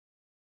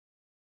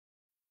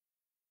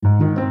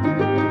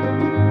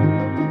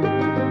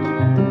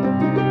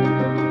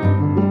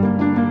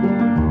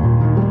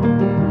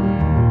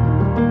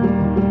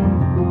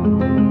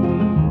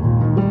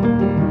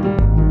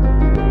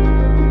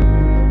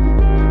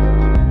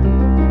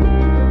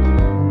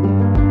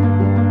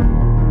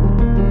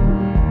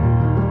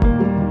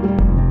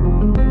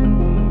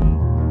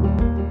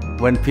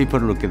when people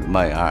look at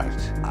my art.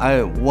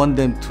 I want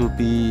them to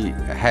be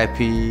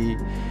happy,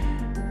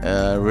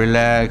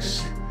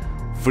 relaxed,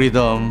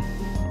 freedom,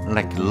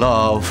 like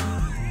love,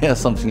 yeah,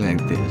 something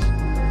like this.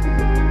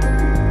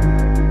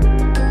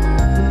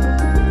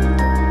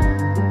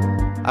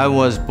 I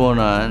was born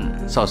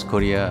on South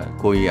Korea,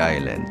 Goi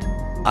Island.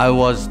 I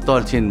was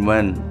 13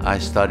 when I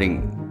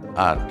studied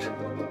art.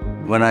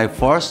 When I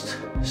first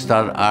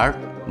started art,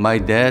 my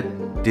dad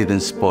didn't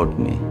support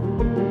me.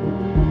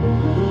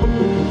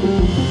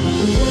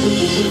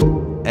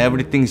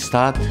 Everything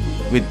starts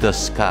with the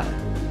sky.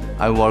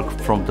 I work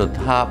from the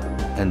top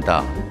and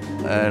down.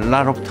 A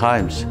lot of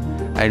times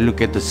I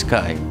look at the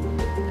sky.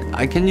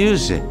 I can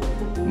use it,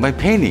 my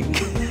painting,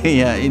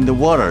 yeah, in the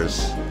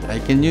waters. I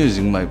can use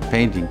in my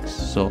paintings,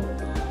 so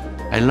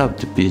I love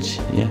the beach,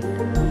 yeah.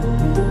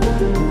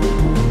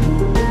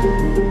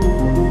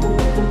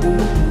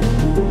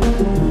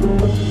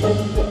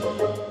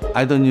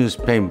 I don't use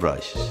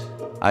paintbrushes.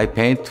 I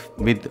paint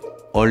with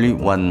only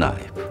one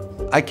knife.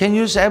 I can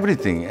use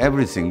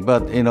everything,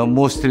 but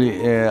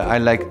mostly I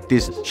like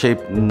this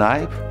shaped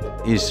knife.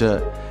 Is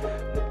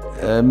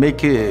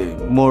make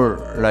it more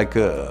like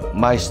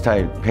my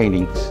style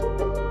paintings.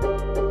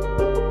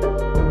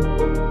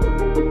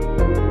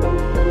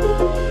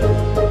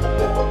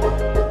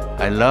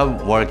 I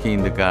love working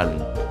in the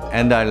garden,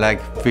 and I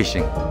like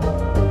fishing.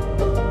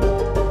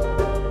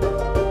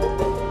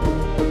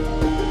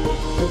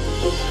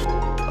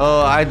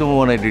 Oh, I don't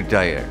want to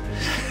retire.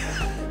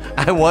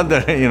 I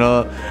wonder,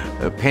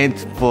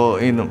 paint for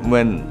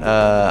when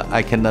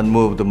I cannot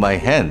move my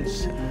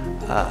hands.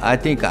 I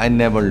think I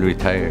never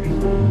retire.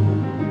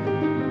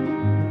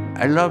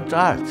 I loved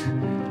art.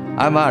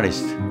 I'm an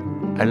artist.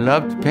 I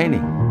loved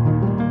painting.